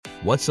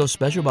What's so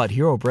special about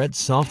Hero Bread's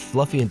soft,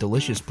 fluffy, and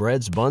delicious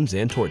breads, buns,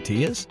 and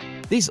tortillas?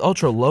 These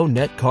ultra-low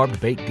net-carb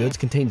baked goods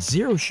contain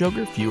zero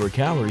sugar, fewer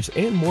calories,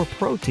 and more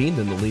protein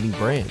than the leading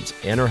brands,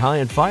 and are high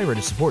in fiber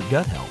to support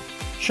gut health.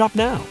 Shop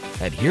now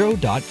at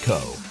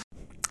hero.co.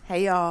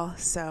 Hey y'all,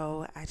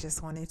 so I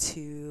just wanted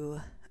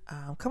to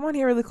come on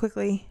here really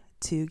quickly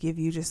to give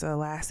you just a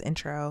last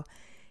intro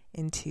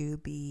into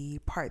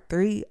the part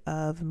 3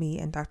 of me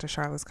and Dr.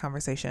 Charlotte's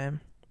conversation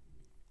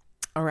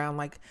around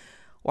like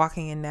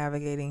walking and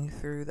navigating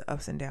through the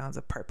ups and downs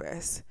of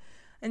purpose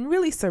and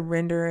really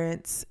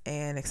surrenderance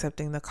and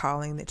accepting the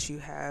calling that you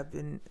have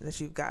and that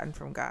you've gotten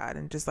from God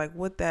and just like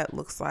what that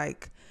looks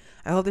like.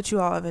 I hope that you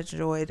all have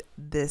enjoyed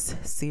this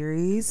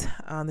series.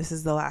 This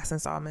is the last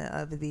installment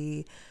of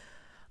the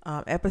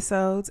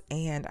episodes,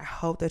 and I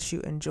hope that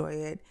you enjoy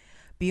it.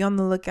 Be on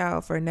the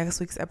lookout for next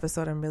week's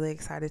episode. I'm really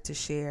excited to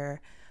share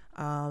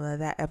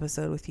that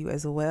episode with you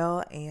as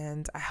well,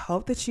 and I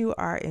hope that you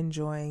are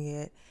enjoying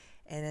it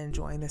and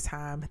enjoying this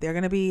time. There are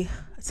going to be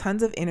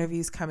tons of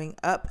interviews coming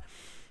up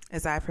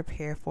as I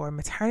prepare for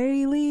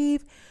maternity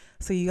leave,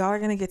 so y'all are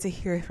going to get to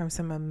hear from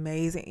some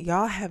amazing,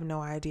 y'all have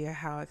no idea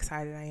how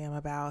excited I am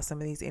about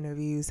some of these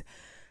interviews.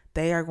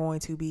 They are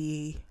going to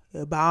be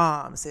a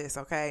bomb, sis,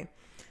 okay?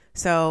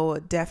 So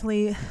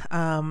definitely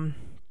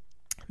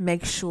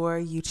make sure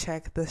you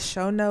check the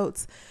show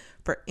notes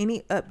for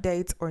any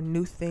updates or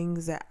new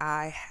things that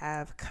I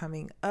have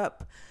coming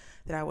up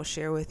that I will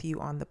share with you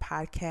on the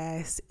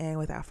podcast. And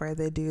without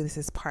further ado, this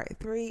is part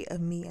 3 of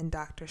me and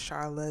Dr.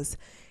 Charlotte's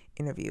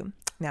interview.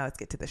 Now let's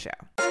get to the show.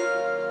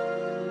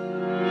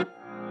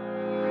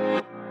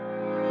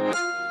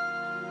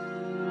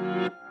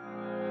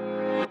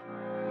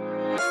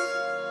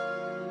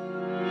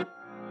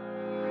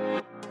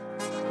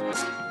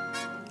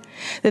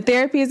 The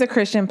Therapy is a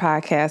Christian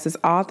podcast is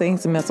all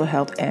things mental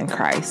health and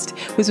Christ.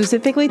 We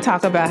specifically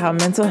talk about how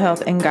mental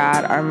health and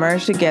God are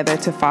merged together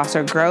to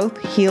foster growth,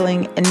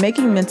 healing, and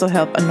making mental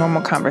health a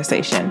normal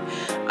conversation.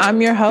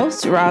 I'm your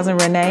host, Rosin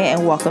Renee,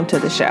 and welcome to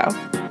the show.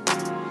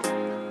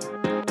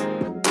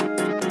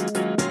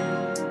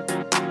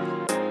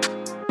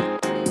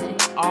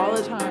 All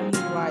the time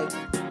he's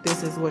like,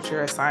 this is what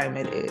your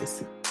assignment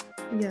is.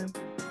 Yeah.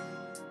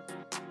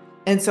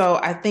 And so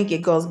I think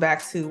it goes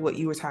back to what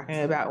you were talking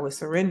about with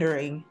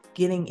surrendering,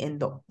 getting in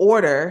the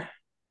order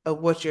of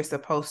what you're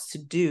supposed to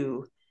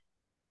do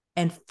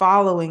and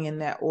following in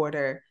that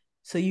order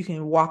so you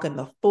can walk in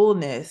the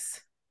fullness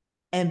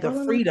and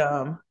the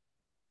freedom.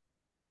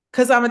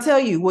 Because I'm going to tell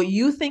you, what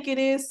you think it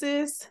is,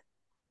 sis,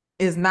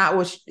 is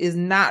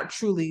not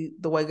truly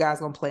the way God's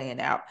going to play it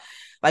out.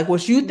 Like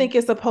what you think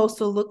it's supposed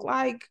to look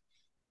like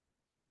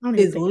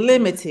is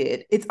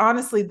limited. It's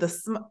honestly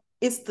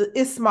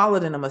it's smaller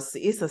than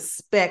it's a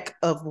speck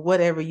of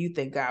whatever you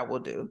think God will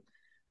do.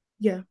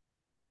 Yeah.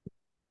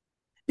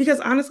 Because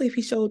honestly, if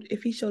he showed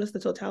us the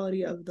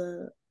totality of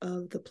the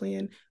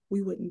plan,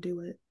 we wouldn't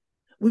do it.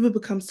 We would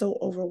become so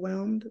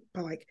overwhelmed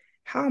by like,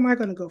 how am I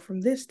going to go from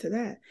this to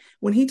that?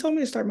 When he told me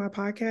to start my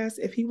podcast,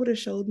 if he would have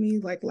showed me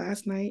like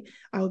last night,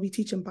 I would be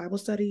teaching Bible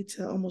study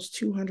to almost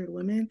 200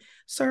 women,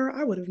 sir,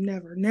 I would have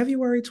never.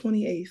 February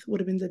 28th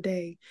would have been the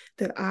day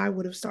that I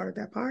would have started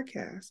that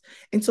podcast.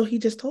 And so he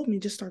just told me,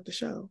 just start the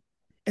show.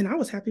 And I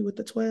was happy with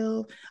the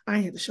 12. I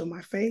had to show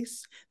my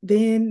face.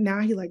 Then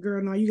now he like,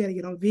 girl, no, you got to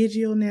get on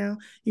video now.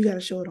 You got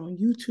to show it on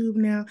YouTube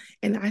now.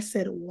 And I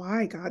said,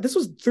 why, God? This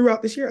was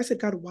throughout this year. I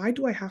said, God, why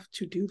do I have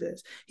to do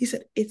this? He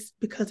said, it's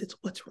because it's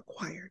what's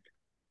required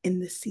in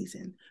this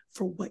season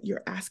for what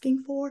you're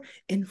asking for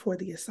and for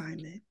the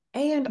assignment.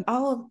 And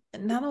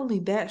not only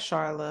that,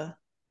 Charla,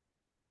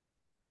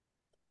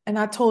 and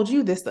I told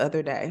you this the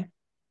other day,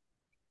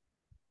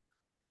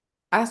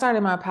 I started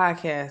my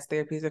podcast,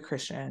 Therapy is a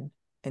Christian,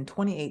 in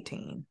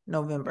 2018,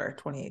 November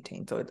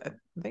 2018. So I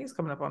think it's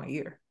coming up on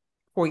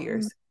 4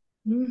 years,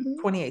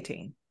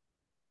 2018.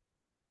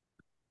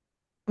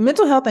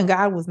 Mental health and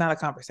God was not a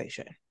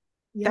conversation.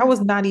 Yeah. That was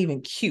not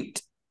even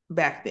cute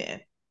back then.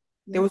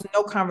 Yeah. There was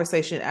no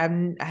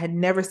conversation. I had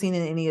never seen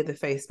in any of the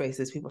faith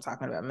spaces people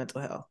talking about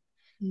mental health,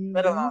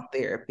 let alone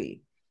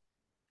therapy.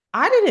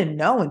 I didn't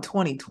know in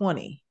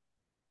 2020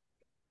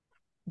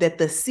 that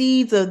the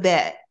seeds of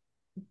that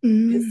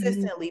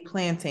consistently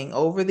planting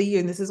over the year,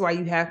 and this is why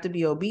you have to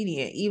be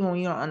obedient even when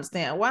you don't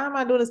understand, why am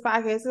I doing this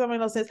podcast? This doesn't make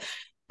no sense.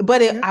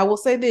 But I will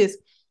say this,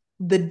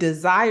 the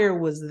desire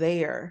was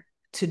there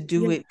to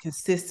do it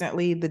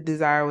consistently. The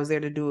desire was there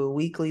to do it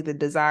weekly. The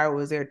desire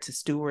was there to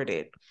steward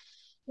it.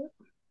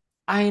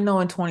 I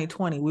know in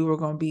 2020 we were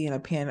going to be in a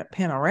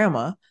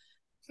panorama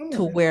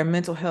to where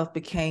mental health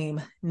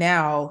became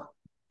now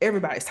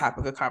everybody's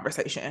topic of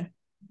conversation.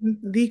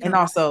 And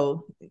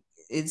also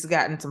it's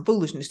gotten some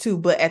foolishness too,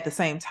 but at the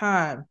same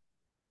time,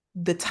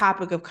 the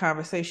topic of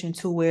conversation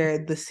to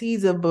where the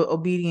seeds of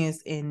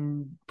obedience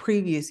in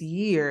previous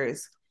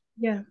years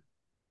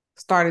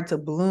started to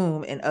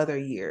bloom in other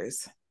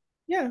years.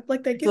 Yeah,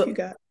 like that gift you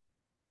got.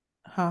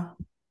 Huh?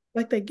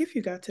 Like that gift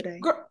you got today.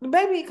 Girl,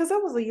 baby, because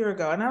that was a year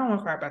ago, and I don't want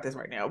to cry about this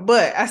right now,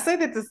 but I say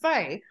that to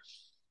say,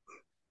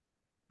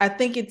 I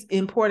think it's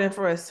important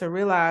for us to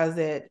realize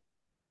that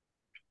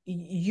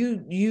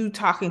you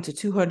talking to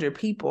 200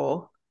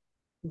 people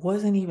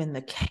wasn't even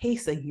the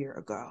case a year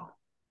ago.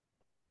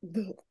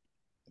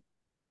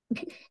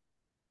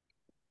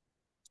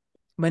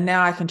 But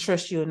now I can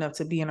trust you enough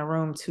to be in a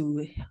room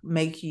to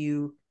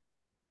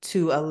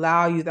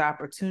allow you the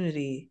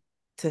opportunity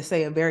to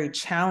say a very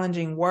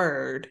challenging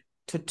word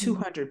to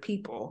 200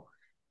 people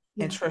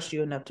and trust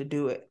you enough to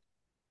do it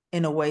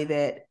in a way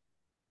that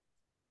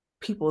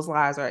people's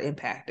lives are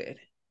impacted.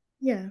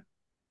 Yeah.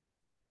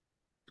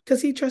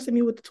 Because he trusted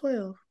me with the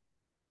 12.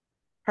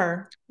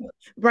 Her.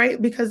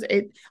 Right? Because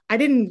I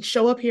didn't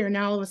show up here and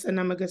now all of a sudden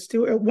I'm a good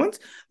steward.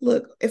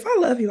 Look, if I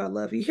love you, I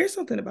love you. Here's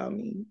something about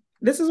me.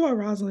 This is why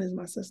Rosalind is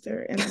my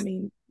sister. And I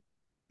mean,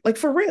 like,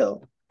 for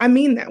real. I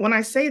mean that. When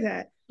I say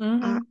that,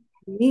 I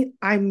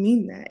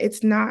mean that.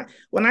 It's not,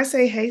 when I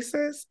say, hey,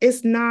 sis,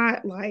 it's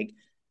not like,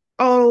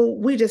 oh,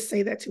 we just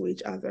say that to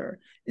each other.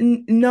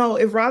 No,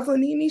 if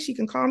Rosalind need me, she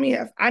can call me.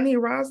 If I need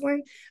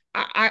Rosalind,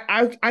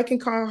 I can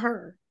call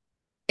her.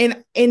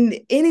 And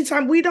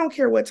anytime, we don't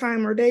care what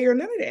time or day or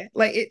none of that.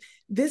 Like,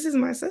 this is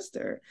my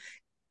sister.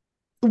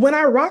 When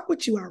I rock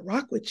with you, I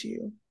rock with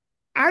you.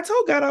 I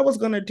told God I was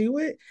going to do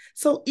it.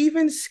 So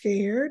even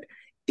scared,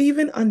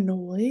 even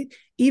annoyed,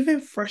 even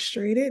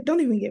frustrated,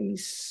 don't even get me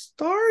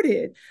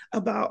started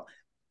about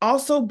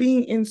also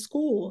being in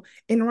school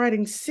and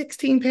writing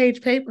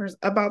 16-page papers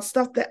about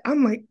stuff that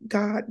I'm like,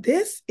 God,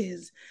 this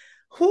is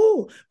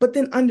who? But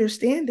then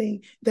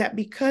understanding that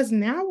because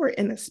now we're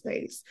in a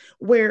space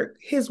where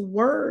his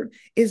word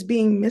is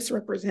being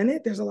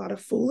misrepresented, there's a lot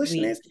of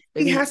foolishness.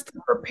 He has to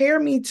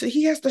prepare me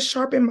he has to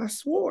sharpen my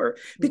sword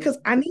because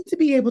I need to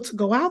be able to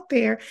go out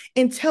there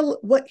and tell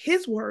what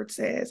his word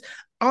says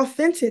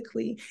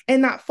authentically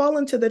and not fall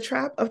into the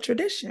trap of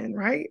tradition,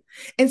 right?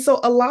 And so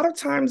a lot of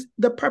times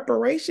the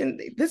preparation,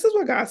 this is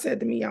what God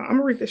said to me, y'all. I'm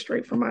gonna read this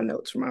straight from my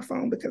notes from my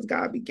phone because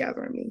God be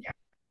gathering me.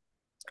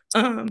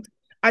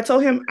 I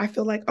told him, I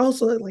feel like, oh,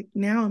 so like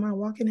now am I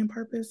walking in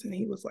purpose? And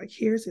he was like,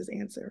 here's his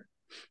answer.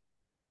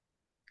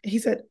 He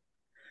said,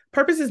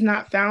 purpose is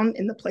not found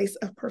in the place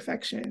of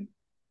perfection,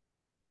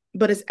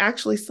 but it's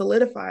actually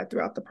solidified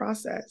throughout the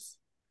process.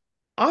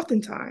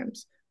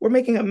 Oftentimes, we're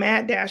making a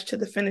mad dash to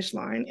the finish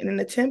line in an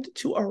attempt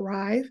to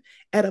arrive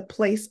at a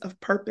place of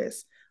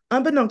purpose.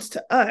 Unbeknownst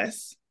to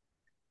us,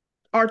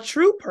 our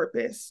true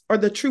purpose, or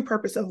the true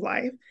purpose of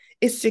life,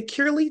 is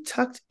securely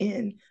tucked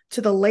in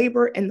to the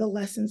labor and the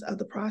lessons of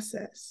the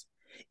process.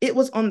 It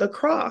was on the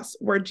cross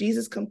where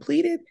Jesus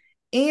completed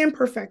and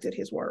perfected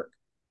his work.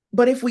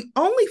 But if we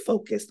only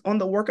focused on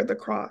the work of the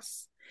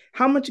cross,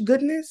 how much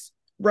goodness,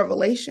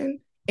 revelation,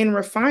 and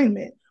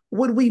refinement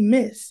would we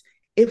miss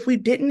if we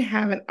didn't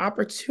have an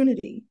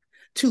opportunity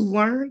to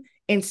learn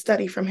and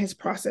study from his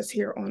process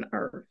here on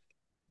earth?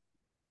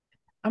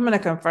 I'm going to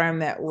confirm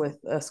that with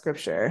a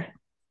scripture.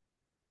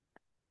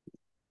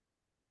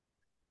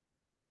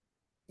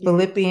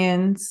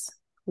 Philippians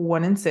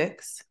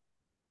 1:6.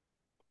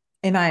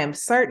 And I am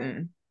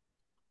certain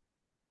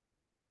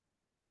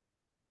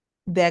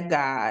that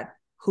God,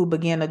 who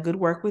began a good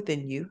work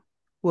within you,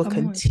 will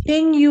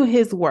continue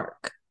his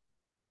work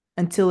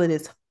until it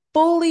is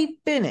fully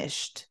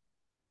finished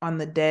on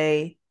the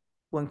day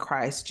when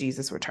Christ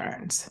Jesus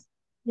returns.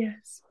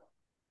 Yes.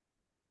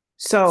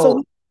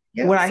 So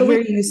what I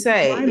hear you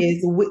say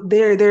is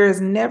there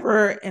is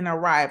never an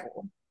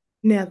arrival.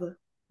 Never.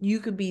 You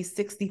could be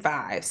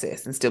 65,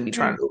 sis, and still be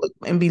trying to look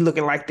and be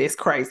looking like this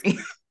crazy.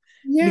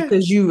 Yeah.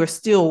 Because you are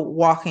still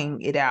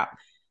walking it out.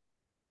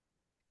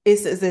 It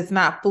says it's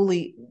not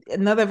fully,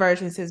 another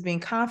version says, being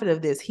confident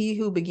of this, he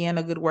who began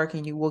a good work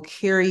in you will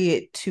carry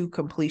it to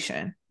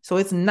completion. So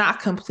it's not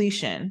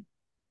completion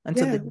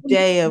until the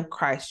day of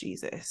Christ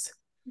Jesus.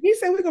 He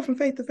said we go from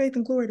faith to faith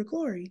and glory to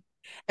glory.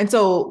 And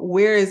so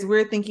whereas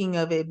we're thinking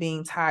of it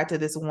being tied to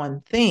this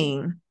one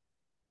thing,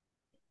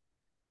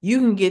 you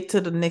can get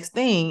to the next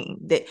thing.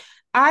 That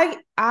I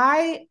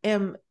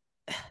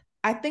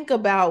think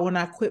about when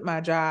I quit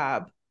my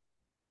job,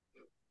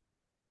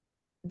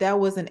 that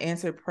was an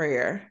answered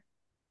prayer.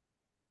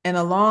 And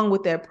along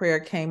with that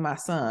prayer came my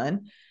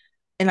son.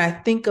 And I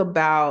think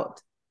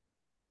about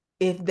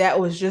if that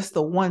was just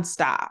the one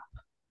stop,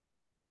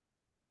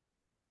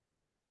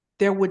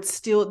 there would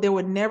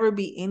never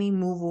be any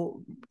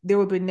there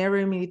would be never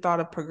any thought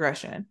of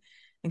progression.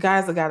 And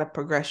God is a God of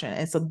progression.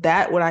 And so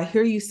that, what I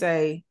hear you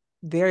say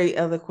very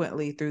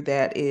eloquently through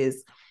that,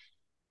 is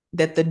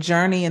that the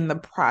journey and the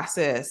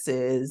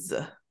processes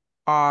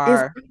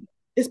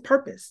is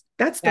purpose.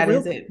 That's the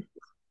real it.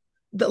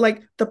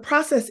 The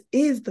process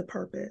is the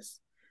purpose,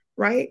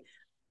 right?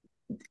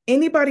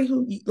 Anybody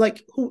who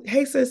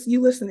hey sis,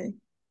 you listening?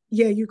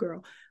 Yeah, you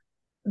girl.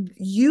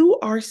 You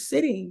are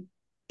sitting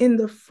in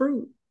the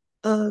fruit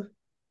of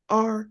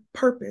our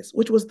purpose,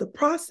 which was the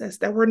process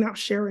that we're now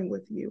sharing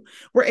with you.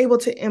 We're able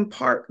to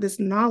impart this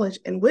knowledge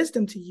and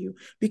wisdom to you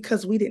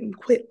because we didn't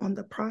quit on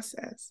the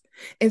process.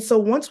 And so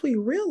once we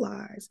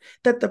realize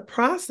that the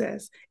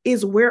process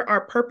is where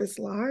our purpose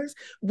lies,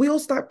 we'll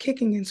stop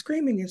kicking and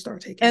screaming and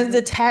start taking and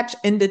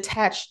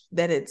detach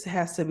that it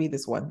has to be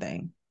this one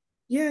thing.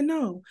 Yeah,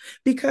 no,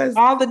 because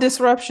all the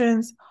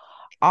disruptions,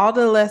 all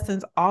the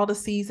lessons, all the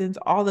seasons,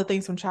 all the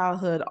things from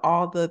childhood,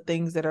 all the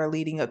things that are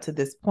leading up to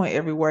this point,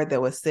 every word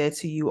that was said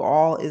to you,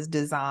 all is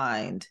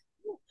designed.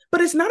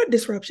 But it's not a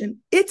disruption.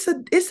 It's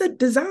a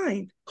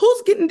design.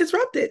 Who's getting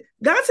disrupted?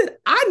 God said,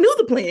 I knew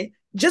the plan.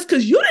 Just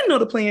because you didn't know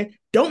the plan,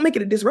 don't make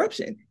it a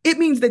disruption. It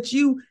means that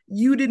you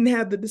didn't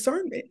have the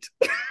discernment.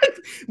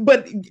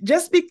 But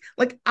just be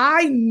like,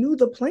 I knew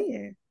the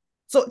plan.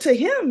 So to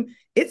him,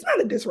 it's not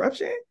a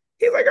disruption.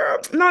 He's like, oh,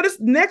 no, this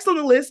next on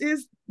the list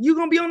is you're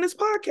gonna be on this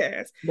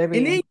podcast. Baby.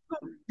 And then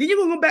you're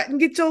gonna go back and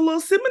get your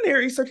little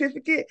seminary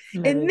certificate.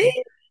 Baby. And then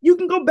you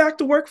can go back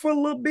to work for a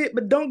little bit,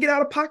 but don't get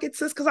out of pocket,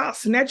 sis, because I'll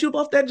snatch you up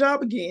off that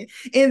job again.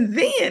 And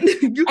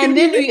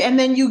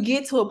then you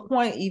get to a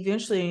point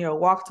eventually in your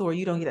walk to where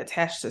you don't get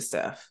attached to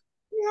stuff.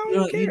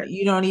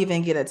 You don't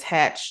even get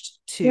attached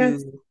to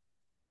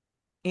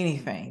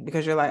anything,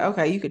 because you're like,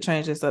 okay, you could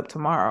change this up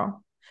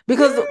tomorrow.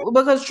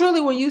 Because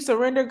truly, when you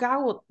surrender,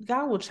 God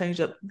will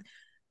change up.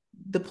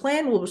 The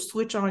plan will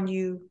switch on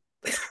you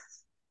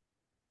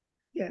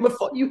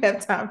before you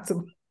have time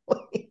to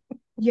play.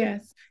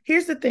 Yes.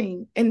 Here's the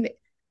thing. And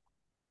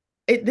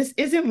this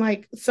isn't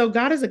like, so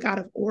God is a God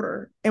of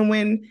order. And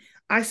when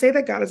I say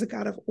that God is a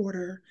God of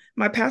order,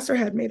 my pastor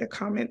had made a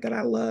comment that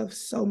I love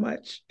so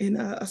much in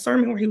a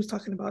sermon where he was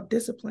talking about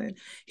discipline.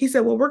 He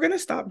said, what we're going to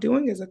stop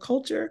doing as a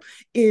culture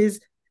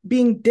is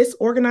being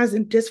disorganized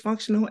and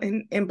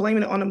dysfunctional and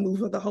blaming it on the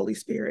move of the Holy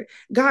Spirit.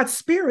 God's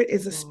spirit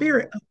is a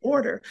spirit of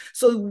order.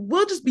 So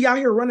we'll just be out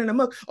here running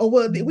amok. Oh,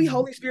 well, we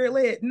Holy Spirit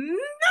led. No,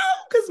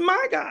 because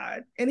my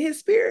God and his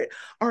spirit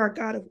are a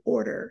God of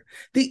order.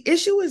 The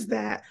issue is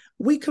that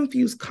we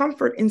confuse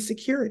comfort and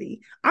security.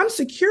 I'm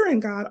secure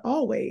in God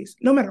always,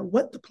 no matter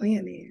what the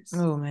plan is.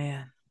 Oh,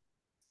 man.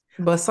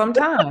 But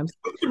sometimes,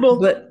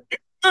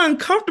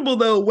 uncomfortable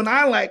though when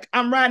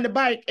I'm riding the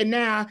bike and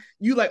now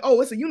you like,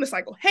 oh, it's a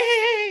unicycle.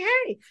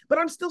 Hey. But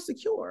I'm still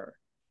secure.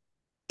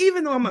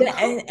 Even though I'm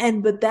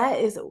uncomfortable. But that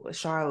is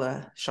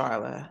Charla.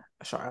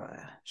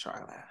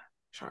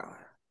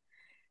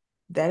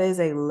 That is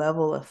a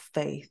level of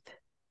faith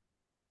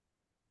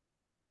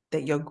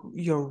that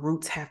your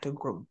roots have to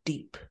grow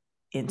deep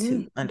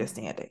into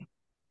understanding.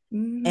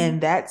 Mm-hmm. And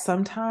that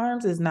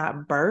sometimes is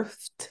not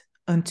birthed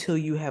until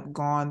you have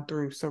gone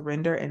through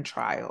surrender and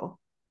trial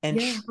and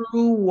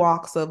true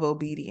walks of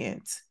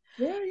obedience.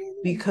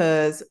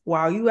 Because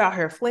while you out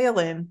here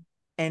flailing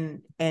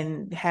and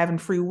having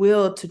free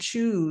will to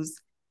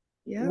choose,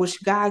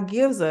 which God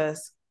gives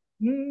us,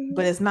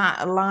 but it's not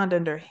aligned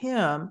under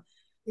him,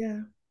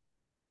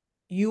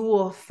 you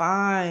will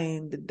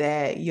find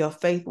that your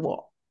faith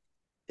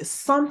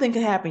something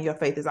can happen, your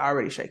faith is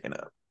already shaken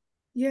up.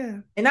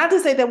 And not to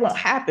say that won't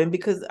happen,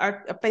 because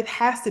our faith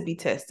has to be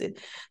tested.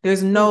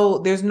 There's no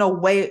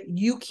way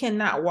you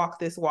cannot walk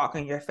this walk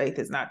and your faith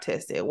is not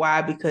tested.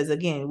 Why? Because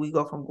again, we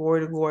go from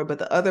glory to glory. But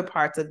the other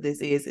parts of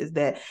this is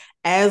that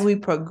as we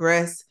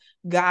progress,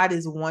 God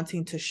is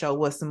wanting to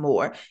show us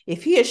more.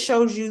 If he had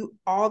showed you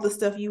all the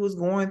stuff you was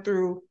going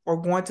through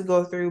or going to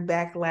go through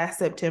back last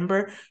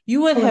September,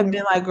 you wouldn't have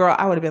been like, girl,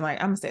 I would have been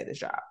like, I'm gonna stay at this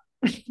job.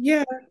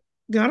 I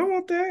don't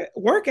want that.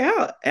 Work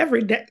out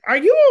every day. Are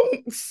you,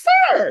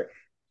 sir?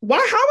 Why?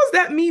 How is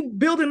that me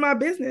building my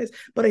business?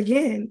 But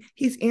again,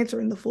 he's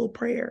answering the full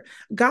prayer.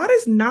 God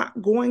is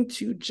not going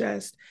to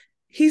just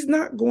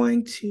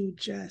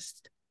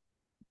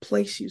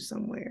place you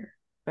somewhere.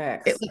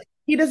 Facts.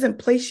 He doesn't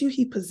place you,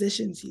 he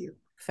positions you.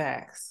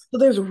 Facts. So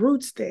there's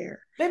roots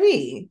there.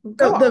 Baby,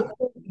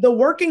 the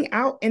working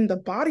out and the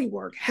body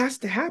work has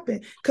to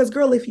happen. Because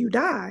girl, if you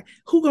die,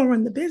 who gonna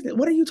run the business?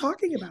 What are you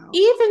talking about?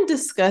 Even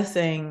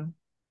discussing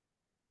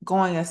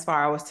going as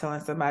far, I was telling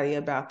somebody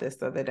about this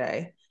the other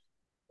day.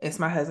 It's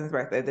my husband's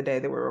birthday, the day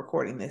that we're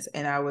recording this.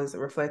 And I was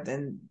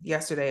reflecting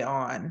yesterday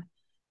on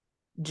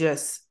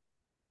just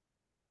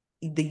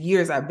the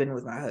years I've been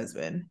with my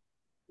husband.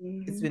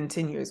 Mm-hmm. It's been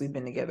 10 years we've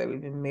been together.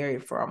 We've been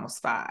married for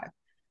almost 5.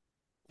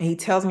 And he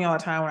tells me all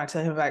the time when I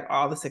tell him like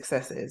all the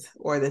successes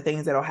or the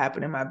things that'll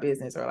happen in my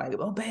business, or like,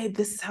 oh, babe,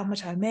 this is how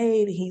much I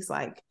made. And he's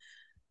like,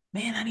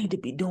 man, I need to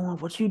be doing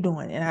what you're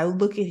doing. And I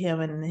look at him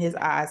in his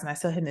eyes and I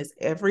tell him this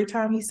every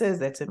time he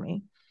says that to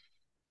me.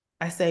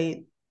 I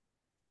say,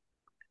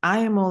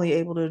 I am only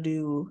able to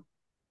do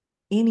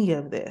any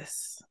of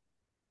this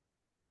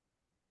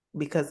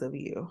because of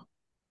you.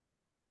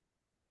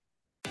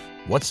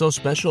 What's so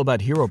special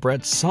about Hero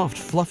Bread's soft,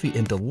 fluffy,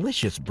 and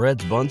delicious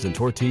breads, buns, and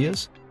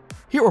tortillas?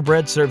 Hero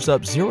Bread serves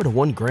up 0 to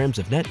 1 grams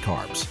of net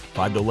carbs,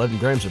 5 to 11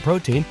 grams of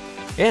protein,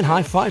 and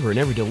high fiber in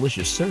every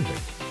delicious serving.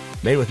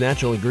 Made with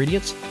natural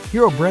ingredients,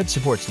 Hero Bread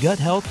supports gut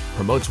health,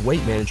 promotes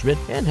weight management,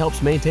 and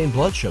helps maintain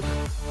blood sugar.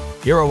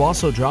 Hero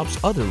also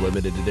drops other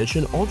limited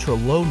edition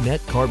ultra-low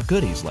net carb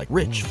goodies like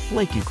rich,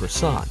 flaky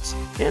croissants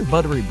and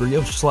buttery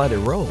brioche slider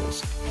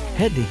rolls.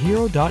 Head to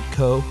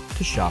hero.co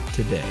to shop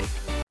today.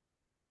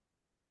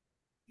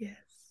 Yes.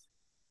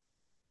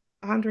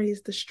 Andre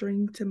is the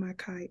string to my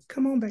kite.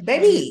 Come on back.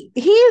 Baby,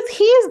 he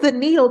is the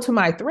needle to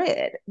my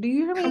thread. Do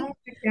you hear me? Come on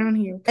back down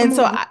here. I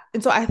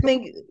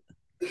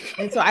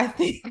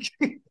think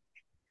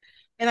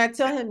and I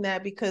tell him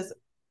that because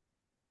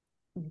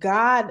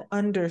God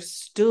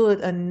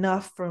understood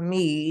enough for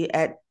me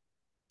at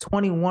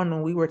 21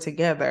 when we were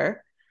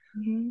together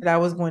that I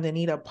was going to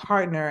need a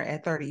partner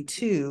at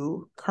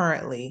 32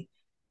 currently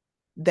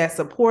that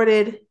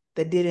supported,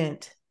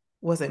 that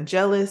wasn't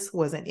jealous,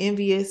 wasn't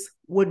envious,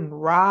 wouldn't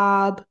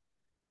rob,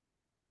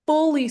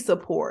 fully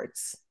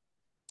supports.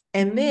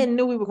 And then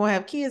knew we were going to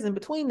have kids in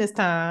between this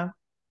time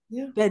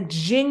that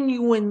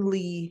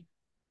genuinely,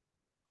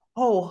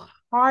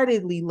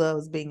 wholeheartedly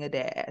loves being a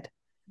dad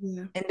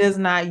and does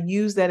not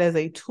use that as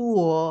a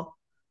tool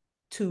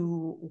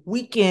to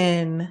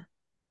weaken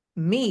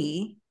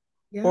me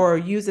or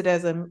use it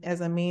as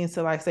a means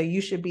to like say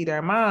you should be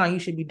their mom, you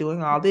should be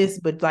doing all this,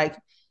 but like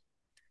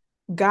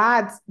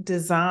God's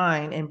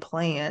design and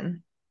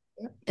plan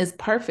is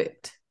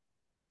perfect.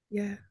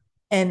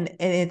 And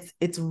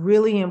it's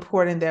really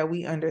important that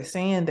we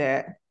understand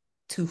that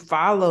to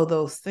follow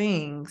those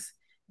things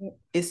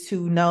is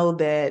to know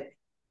that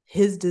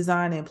his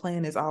design and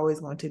plan is always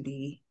going to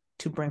be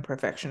to bring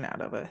perfection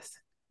out of us.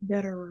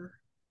 Better.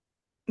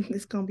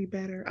 It's gonna be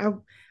better.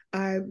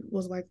 I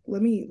was like,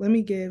 let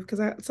me give, because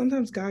I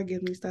sometimes God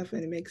gives me stuff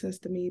and it makes sense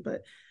to me,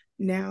 but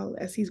now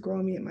as he's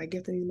growing me in my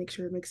gift, I need to make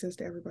sure it makes sense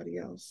to everybody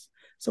else.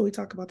 So we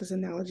talk about this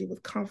analogy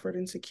with comfort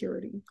and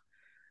security.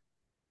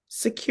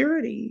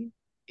 Security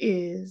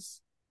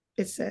is,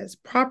 it says,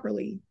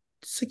 properly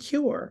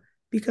secure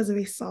because of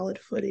a solid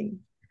footing,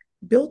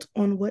 built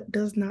on what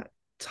does not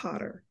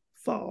totter,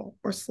 fall,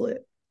 or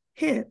slip.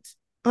 Hence,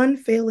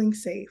 unfailing,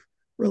 safe,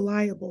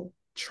 reliable,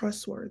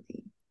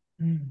 trustworthy.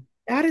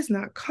 That is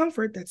not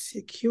comfort, that's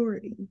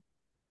security.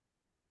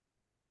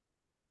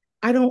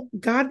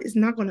 God is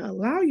not going to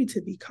allow you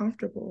to be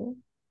comfortable,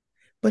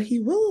 but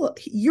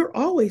you're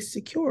always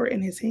secure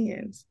in his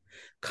hands.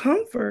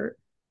 Comfort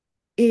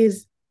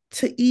is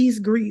to ease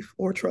grief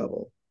or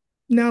trouble.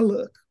 Now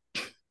look,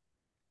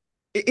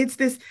 it's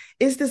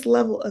this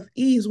level of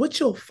ease, which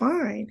you'll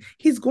find.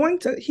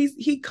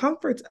 He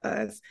comforts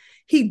us.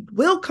 He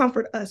will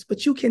comfort us,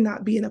 but you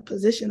cannot be in a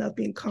position of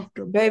being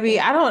comfortable. Baby,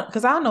 I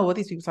don't know what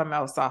these people talking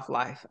about with soft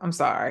life. I'm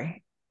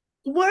sorry.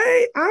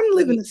 What? I'm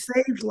living a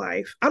saved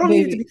life. I don't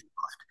need it to be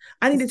soft.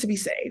 I need it to be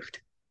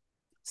saved.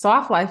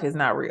 Soft life is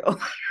not real.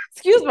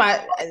 Excuse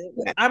my,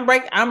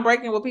 I'm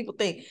breaking what people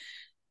think.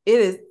 It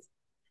is,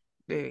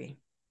 baby.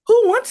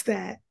 Who wants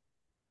that?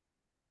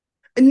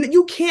 And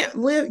you can't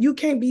live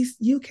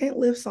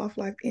soft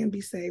life and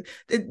be saved.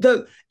 I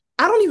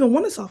don't even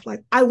want a soft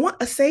life. I want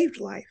a saved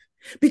life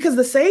because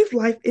the saved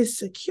life is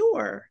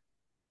secure.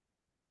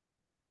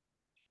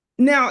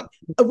 Now,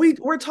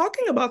 we're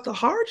talking about the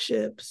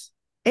hardships,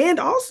 and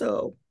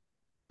also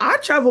I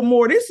traveled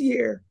more this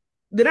year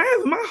than I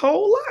have in my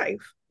whole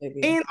life.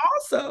 Maybe. And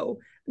also,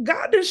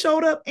 God just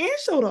showed up and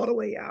showed all the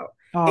way out.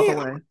 All the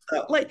way.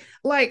 Also,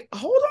 like,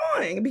 hold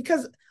on,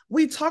 because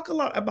we talk a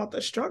lot about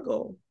the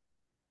struggle.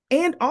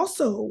 And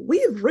also, we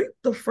have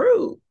reaped the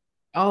fruit.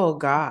 Oh,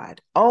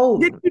 God. Oh,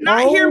 did you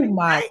not hear me?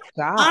 My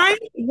God. I'm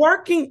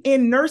working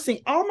in nursing.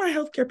 All my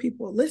healthcare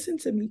people, listen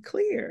to me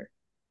clear.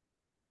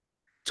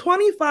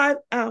 25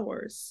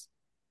 hours.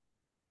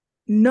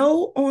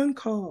 No on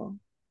call.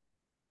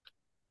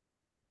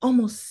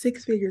 Almost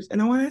 6 figures.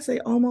 And when I say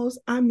almost,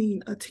 I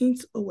mean a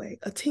teenth away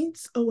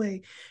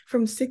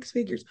from 6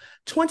 figures.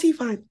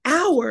 25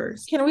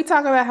 hours. Can we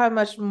talk about how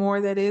much more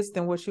that is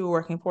than what you were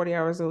working 40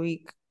 hours a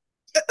week?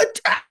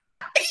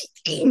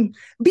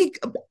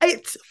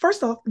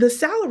 First off, the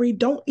salary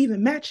don't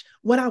even match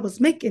what I was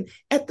making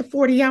at the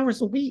 40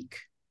 hours a week.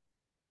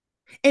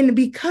 And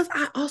because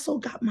I also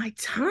got my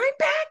time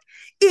back,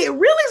 it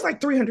really is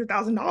like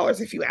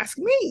 $300,000 if you ask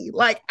me.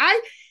 Like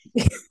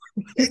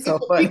it's so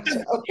funny.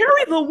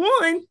 Carry the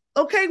one,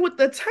 okay, with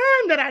the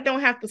time that I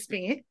don't have to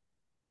spend.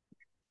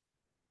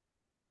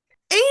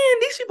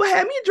 And these people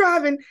had me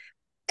driving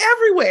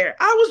everywhere.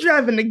 I was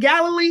driving to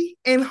Galilee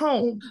and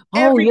home.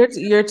 Oh,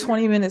 you're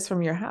 20 minutes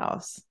from your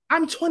house.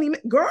 I'm 20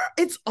 minutes. Girl,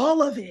 it's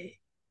all of it.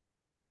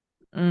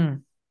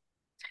 And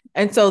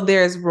so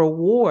there's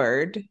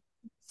reward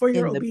for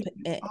your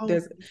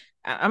obedience.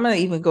 I'm going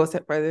to even go a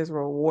step further. There's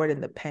reward in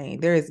the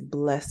pain. There is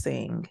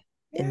blessing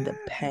in the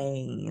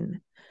pain.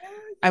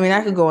 I mean,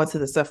 I could go into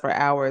the stuff for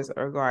hours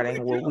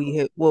regarding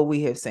what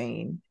we have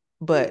seen,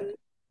 but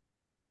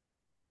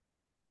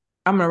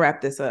I'm going to wrap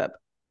this up.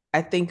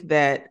 I think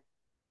that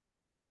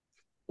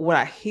what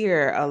I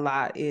hear a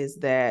lot is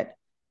that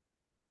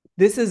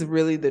this is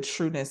really the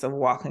trueness of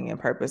walking in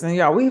purpose. And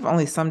y'all, we've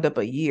only summed up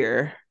a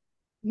year.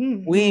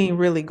 We ain't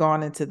really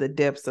gone into the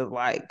depths of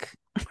like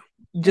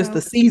just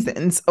the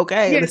seasons,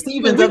 okay? The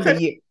seasons of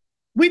the year.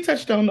 We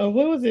touched on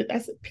what was it?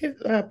 That's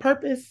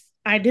purpose,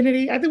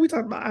 identity. I think we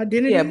talked about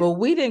identity. Yeah, but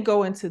we didn't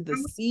go into the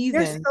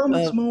seasons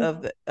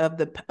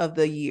of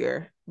the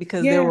year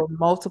because there were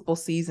multiple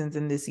seasons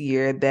in this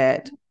year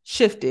that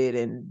shifted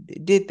and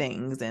did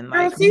things and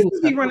like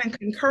seasons be running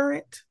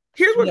concurrent.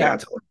 Here's what God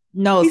told me.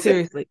 No,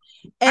 seriously.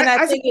 And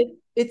I think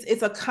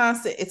it's a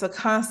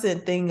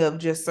constant thing of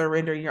just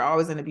surrendering. You're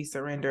always going to be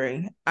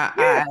surrendering.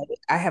 I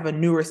have a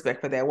new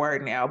respect for that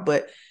word now,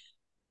 but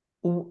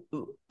I'll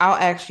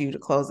ask you to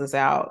close this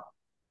out.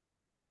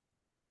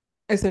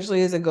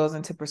 Essentially, as it goes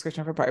into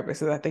prescription for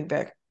purposes, I think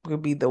that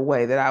would be the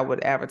way that I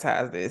would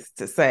advertise this,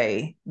 to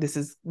say this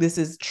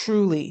is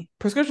truly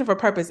prescription for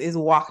purpose is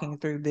walking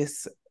through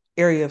this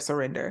area of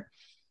surrender.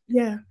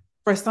 Yeah.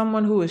 For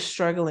someone who is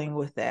struggling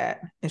with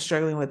that and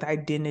struggling with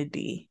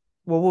identity,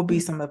 what will be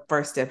some of the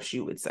first steps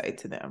you would say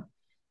to them?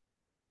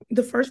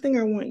 The first thing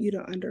I want you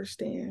to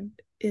understand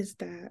is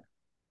that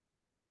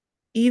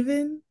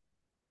even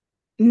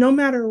no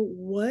matter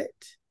what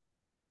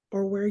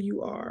or where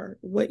you are,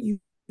 what you've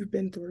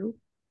been through,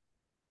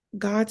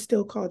 God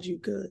still called you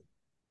good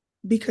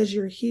because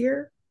you're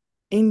here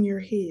and you're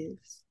His.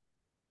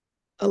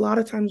 A lot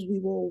of times we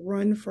will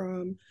run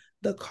from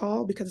the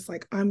call because it's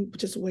like, I'm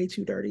just way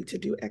too dirty to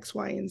do X,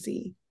 Y, and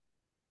Z.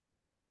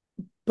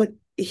 But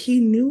He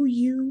knew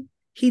you.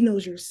 He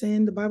knows your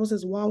sin. The Bible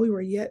says, while we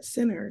were yet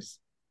sinners,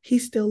 He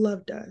still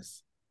loved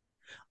us.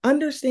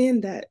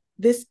 Understand that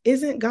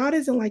God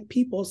isn't like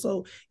people,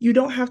 so you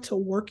don't have to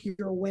work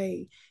your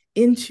way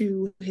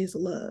into His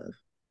love.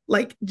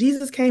 Like,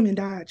 Jesus came and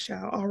died,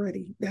 child,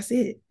 already. That's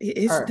it.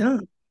 It's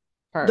done.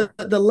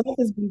 The love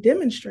has been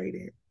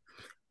demonstrated.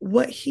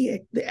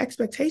 The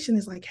expectation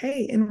is like,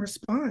 hey, in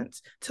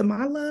response to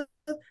my love,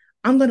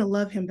 I'm going to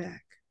love him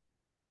back.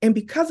 And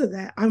because of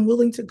that, I'm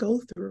willing to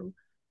go through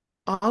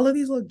all of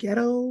these little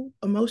ghetto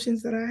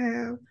emotions that I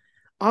have,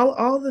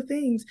 all the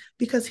things,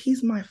 because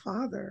he's my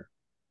father.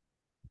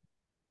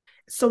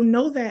 So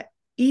know that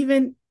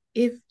even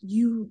if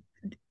you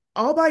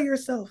all by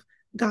yourself,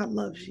 God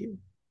loves you.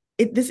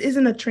 This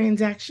isn't a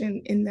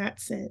transaction in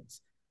that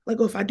sense. Like,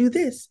 oh, if I do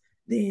this,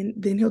 then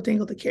he'll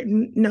dangle the carrot.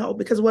 No,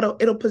 because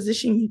it'll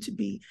position you to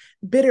be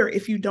bitter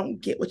if you don't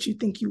get what you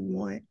think you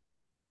want.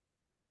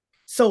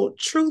 So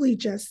truly,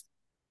 just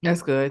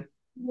that's good.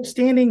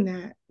 Understanding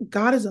that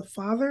God is a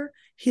father,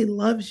 he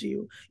loves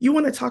you. You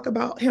want to talk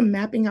about him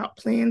mapping out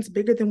plans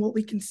bigger than what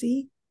we can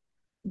see?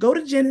 Go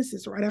to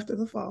Genesis right after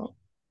the fall.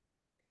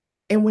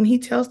 And when he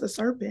tells the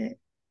serpent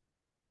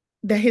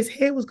that his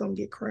head was going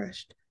to get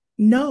crushed,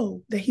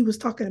 know that he was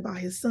talking about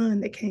his son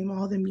that came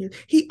all them years.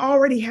 He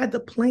already had the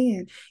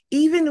plan.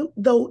 Even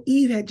though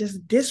Eve had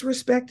just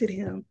disrespected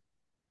him,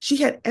 she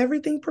had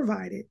everything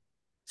provided,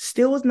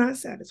 still was not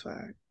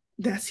satisfied.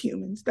 That's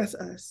humans. That's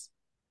us.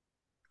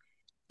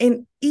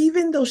 And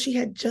even though she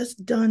had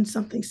just done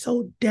something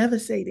so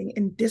devastating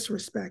and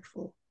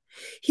disrespectful,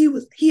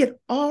 he had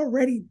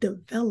already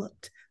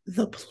developed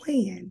the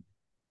plan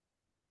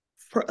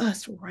for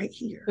us right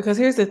here. Because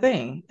here's the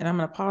thing, and I'm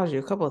going to pause you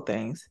a couple of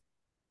things.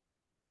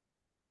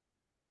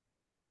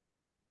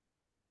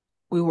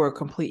 We were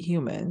complete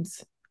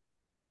humans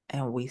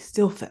and we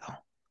still fell.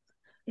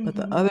 Mm-hmm. But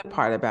the other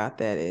part about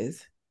that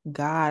is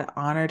God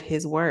honored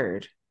his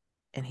word.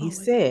 And he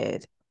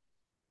said,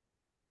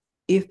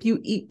 if you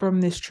eat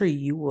from this tree,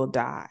 you will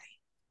die.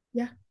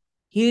 Yeah.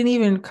 He didn't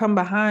even come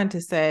behind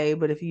to say,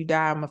 but if you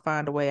die, I'm going to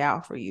find a way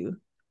out for you.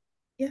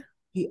 Yeah.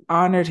 He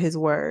honored his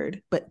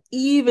word. But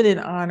even in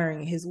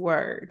honoring his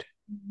word,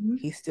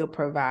 he still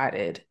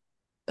provided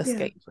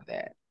escape for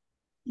that.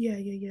 Yeah.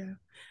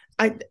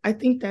 I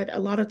think that a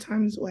lot of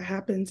times what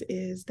happens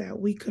is that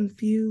we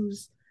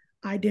confuse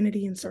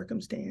identity and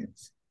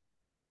circumstance.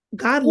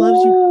 God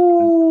loves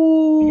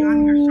you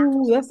beyond your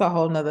circumstance. That's a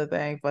whole nother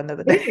thing for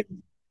another day.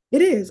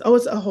 It is. Oh,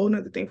 it's a whole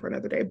nother thing for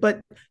another day.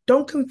 But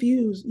don't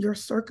confuse your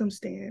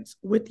circumstance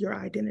with your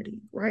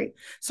identity, right?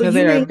 So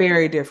they're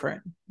very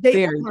different.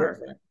 Very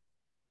different.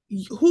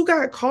 Who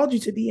God called you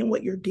to be and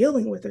what you're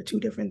dealing with are two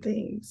different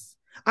things.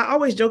 I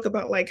always joke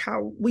about like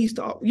how we used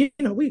to,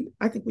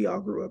 I think we all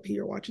grew up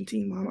here watching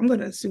Teen Mom. I'm going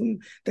to assume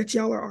that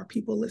y'all are our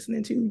people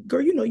listening to.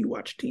 Girl, you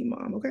watch Teen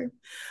Mom, okay?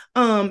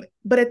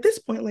 But at this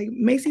point, like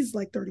Macy's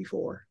like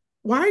 34.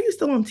 Why are you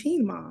still on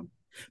Teen Mom?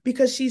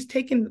 Because she's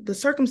taken the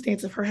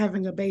circumstance of her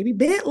having a baby,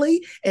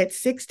 Bentley, at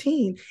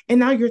 16, and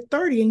now you're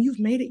 30 and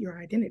you've made it your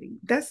identity.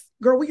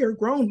 Girl, we are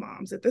grown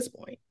moms at this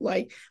point.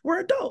 Like,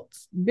 we're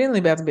adults. Bentley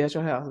about to be at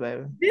your house,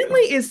 baby.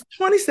 Bentley is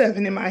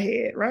 27 in my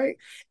head, right?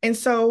 And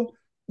so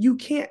you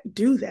can't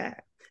do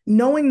that.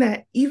 Knowing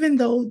that even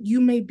though you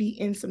may be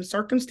in some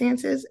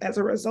circumstances as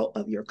a result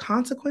of your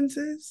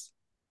consequences,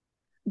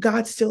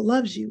 God still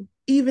loves you.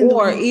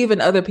 Even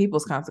other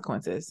people's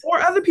consequences. Or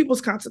other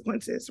people's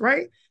consequences,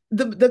 right?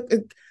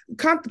 The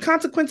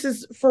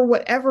consequences for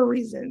whatever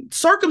reason,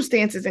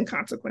 circumstances and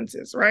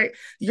consequences, right?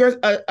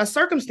 A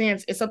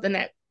circumstance is something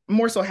that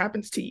more so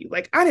happens to you.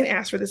 Like, I didn't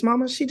ask for this,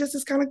 mama. She just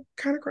is kind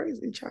of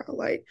crazy, child.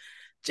 Like,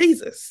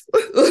 Jesus,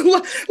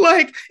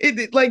 I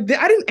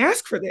didn't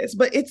ask for this,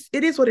 but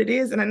it is what it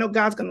is. And I know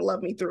God's going to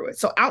love me through it.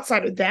 So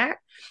outside of that,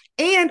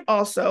 and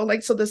also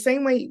so the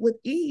same way with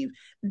Eve,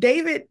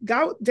 David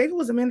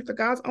was a man after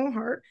God's own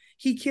heart.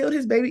 He killed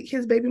his baby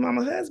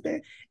mama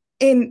husband,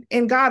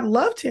 and God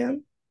loved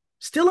him,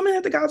 still a man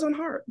after God's own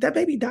heart. That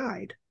baby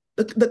died.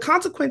 The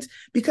consequence,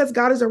 because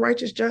God is a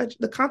righteous judge,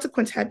 the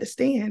consequence had to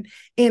stand.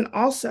 And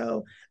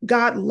also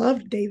God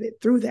loved David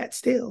through that,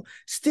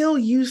 still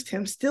used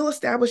him, still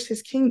established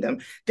his kingdom.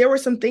 There were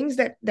some things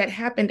that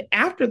happened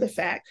after the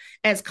fact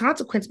as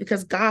consequence,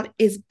 because God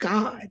is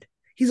God.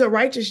 He's a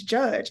righteous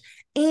judge.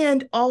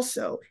 And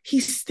also, he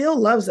still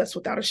loves us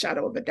without a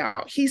shadow of a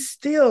doubt. He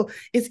still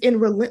is in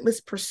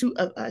relentless pursuit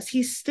of us.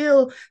 He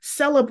still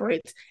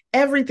celebrates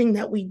everything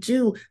that we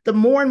do. The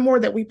more and more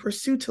that we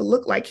pursue to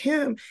look like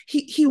him,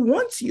 he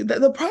wants you,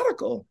 the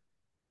prodigal.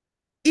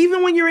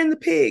 Even when you're in the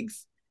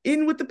pigs,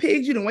 in with the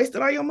pigs, you done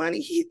wasted all your money.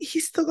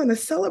 He's still going to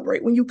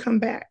celebrate when you come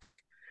back.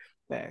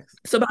 Thanks.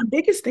 So my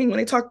biggest thing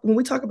when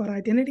we talk about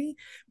identity,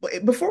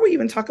 before we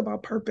even talk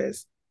about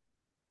purpose,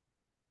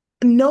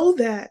 know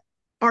that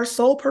our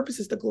sole purpose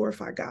is to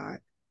glorify God.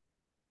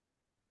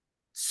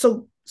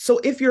 So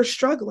if you're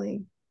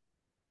struggling,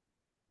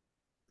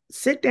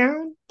 sit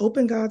down,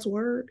 open God's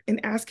word,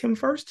 and ask him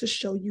first to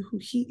show you who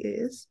he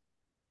is.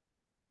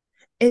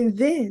 And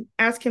then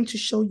ask him to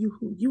show you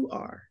who you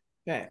are.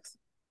 Thanks.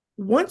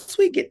 Once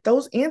we get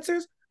those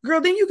answers,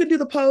 girl, then you can do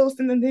the post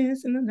and then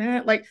this and then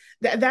that. Like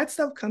that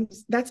stuff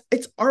comes,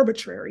 it's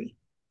arbitrary.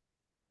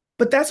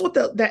 But that's what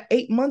that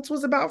 8 months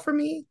was about for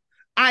me.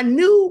 I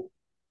knew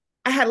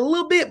I had a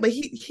little bit, but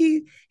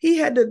he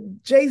had to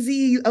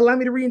Jay-Z allow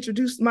me to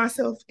reintroduce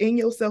myself and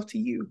yourself to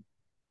you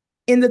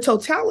in the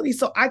totality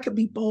so I could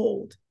be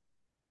bold.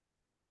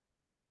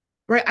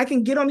 Right? I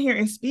can get on here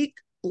and speak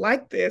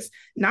like this,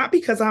 not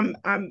because I'm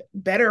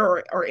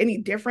better or any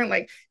different.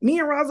 Like me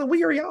and Raza,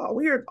 we are y'all.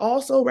 We are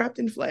also wrapped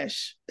in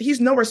flesh.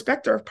 He's no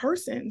respecter of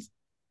persons.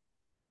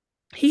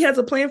 He has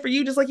a plan for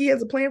you just like he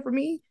has a plan for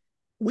me.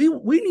 We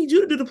need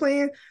you to do the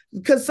plan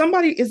because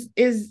somebody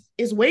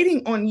is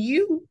waiting on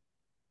you.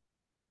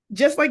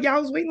 Just like y'all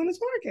was waiting on this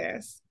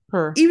podcast.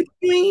 Even if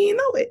you ain't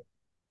know it.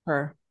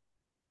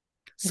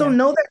 So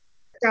know that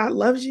God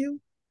loves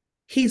you.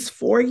 He's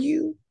for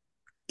you.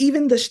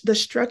 Even the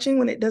stretching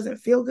when it doesn't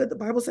feel good, the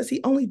Bible says he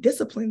only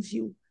disciplines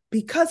you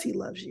because he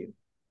loves you.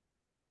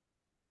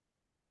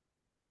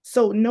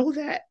 So know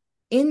that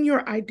in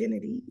your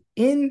identity,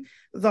 in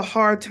the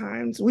hard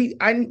times,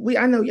 I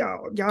know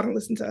y'all don't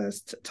listen to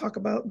us to talk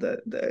about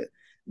the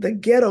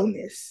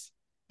ghetto-ness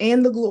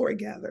and the glory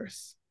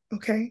gathers,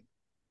 okay?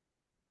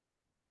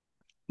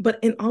 But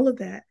in all of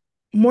that,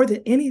 more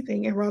than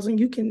anything, and Rosalind,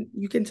 you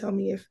can tell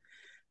me if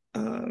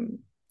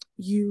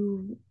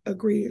you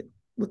agree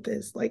with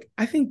this. Like,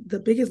 I think the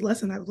biggest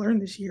lesson I've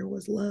learned this year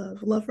was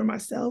love for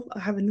myself. I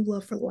have a new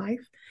love for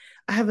life.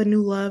 I have a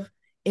new love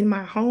in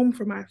my home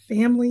for my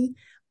family.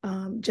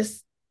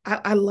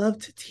 I love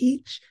to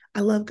teach. I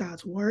love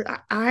God's word.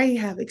 I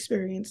have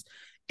experienced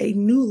a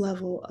new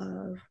level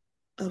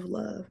of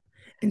love.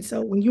 And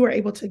so when you are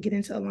able to get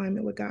into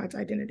alignment with God's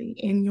identity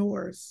and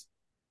yours,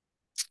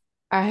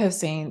 I have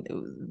seen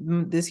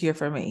this year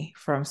for me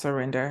from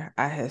surrender,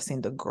 I have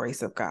seen the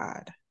grace of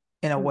God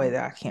in a way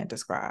that I can't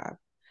describe.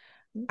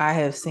 I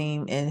have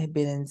seen and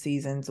been in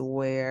seasons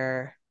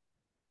where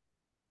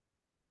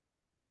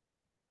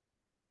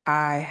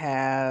I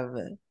have,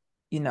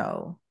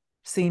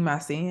 seen my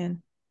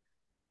sin,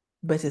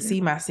 but to see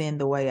my sin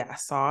the way I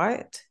saw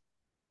it,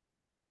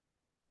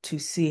 to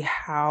see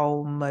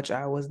how much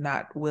I was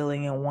not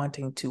willing and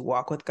wanting to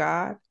walk with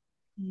God.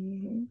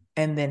 Mm-hmm.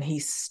 And then he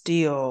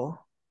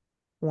still,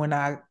 when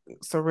I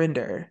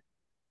surrender,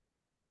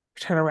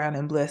 turn around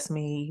and bless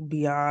me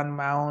beyond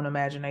my own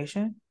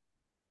imagination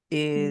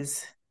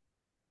is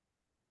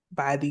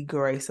by the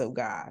grace of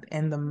God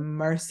and the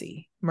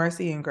mercy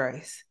and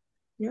grace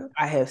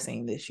I have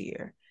seen this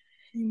year.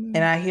 Mm-hmm.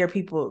 And I hear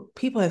people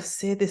have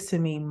said this to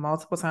me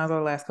multiple times over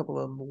the last couple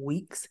of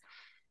weeks,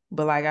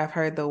 but like I've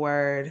heard the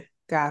word,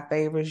 God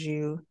favors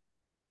you,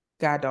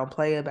 God don't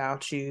play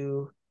about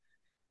you.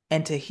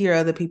 And to hear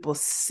other people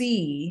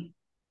see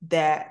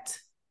that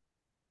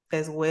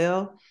as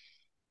well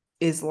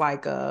is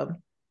like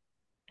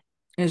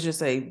it's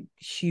just a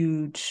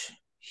huge,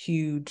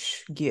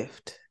 huge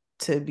gift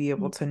to be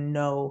able to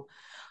know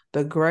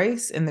the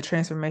grace and the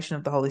transformation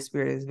of the Holy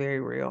Spirit is very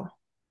real.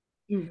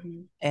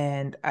 Mm-hmm.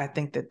 And I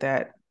think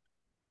that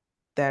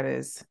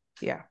is,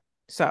 yeah.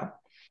 So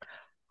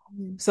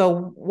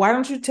why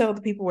don't you tell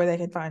the people where they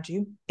can find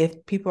you?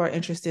 If people are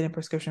interested in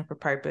Prescription for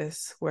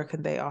Purpose, where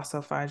can they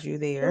also find you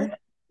there?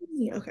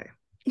 Okay.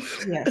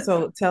 Yeah.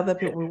 So tell the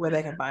people where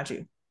they can find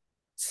you.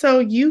 So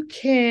you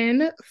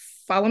can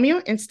follow me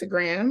on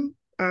Instagram.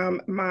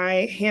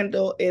 My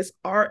handle is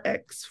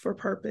RX for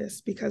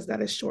Purpose because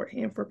that is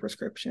shorthand for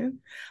prescription.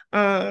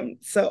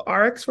 So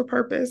RX for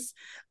Purpose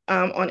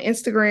on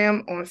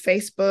Instagram, on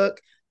Facebook.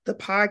 The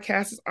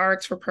podcast is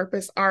RX for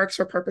Purpose,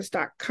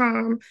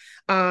 rxforpurpose.com.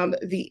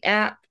 The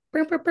app,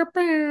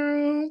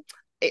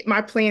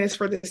 my plan is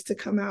for this to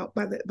come out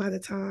by the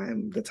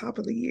time the top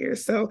of the year.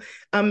 So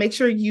make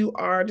sure you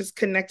are just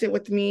connected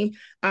with me.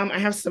 I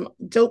have some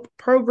dope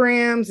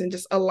programs and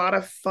just a lot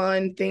of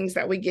fun things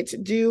that we get to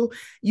do.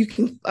 You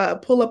can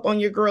pull up on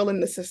your girl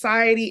in the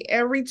society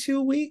every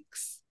 2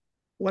 weeks.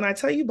 When I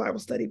tell you Bible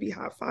study be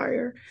hot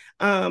fire,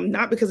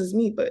 not because it's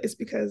me, but it's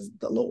because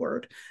the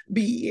Lord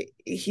he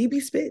be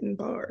spitting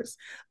bars.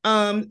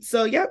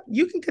 So yep,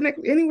 you can connect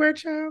anywhere,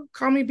 child.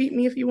 Call me, beat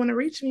me if you want to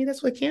reach me.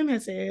 That's what Kim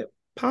has said.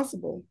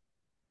 Possible.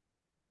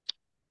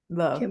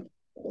 Love. Kim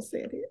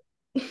said it.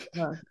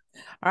 Love.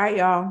 All right,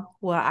 y'all.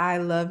 Well, I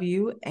love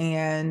you,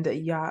 and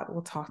y'all.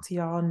 We'll talk to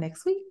y'all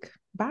next week.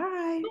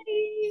 Bye.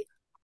 Bye.